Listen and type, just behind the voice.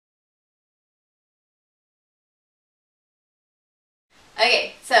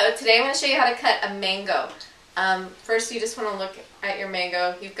Okay, so today I'm going to show you how to cut a mango. First you just want to look at your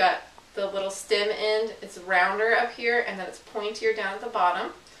mango. You've got the little stem end, it's rounder up here and then it's pointier down at the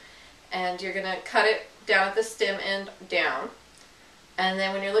bottom. And you're going to cut it down at the stem end down. And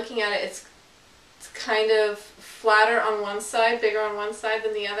then when you're looking at it, it's kind of flatter on one side, bigger on one side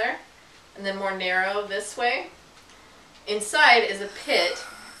than the other, and then more narrow this way. Inside is a pit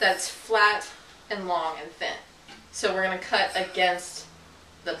that's flat and long and thin. So we're going to cut against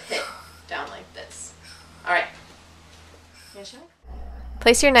the pit down like this. Alright.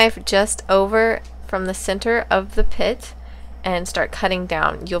 Place your knife just over from the center of the pit and start cutting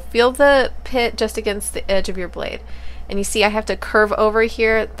down. You'll feel the pit just against the edge of your blade. And you see I have to curve over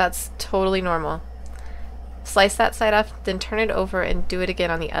here. That's totally normal. Slice that side off, then turn it over and do it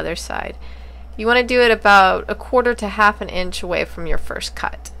again on the other side. You want to do it about 1/4 to 1/2 inch away from your first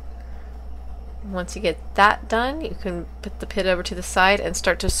cut. Once you get that done, you can put the pit over to the side and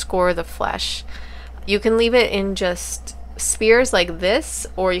start to score the flesh. You can leave it in just spears like this,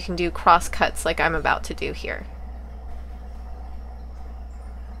 or you can do cross cuts like I'm about to do here.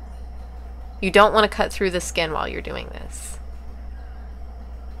 You don't want to cut through the skin while you're doing this.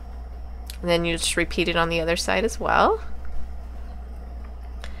 And then you just repeat it on the other side as well.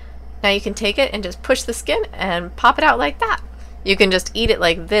 Now you can take it and just push the skin and pop it out like that. You can just eat it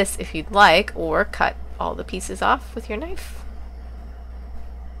like this if you'd like, or cut all the pieces off with your knife.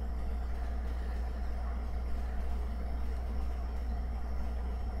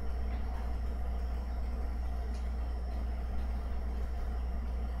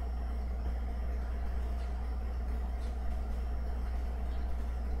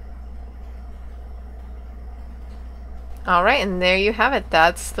 Alright, and there you have it.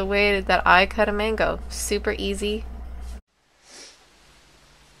 That's the way that I cut a mango. Super easy.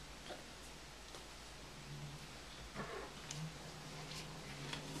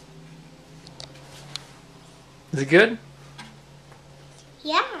 Is it good?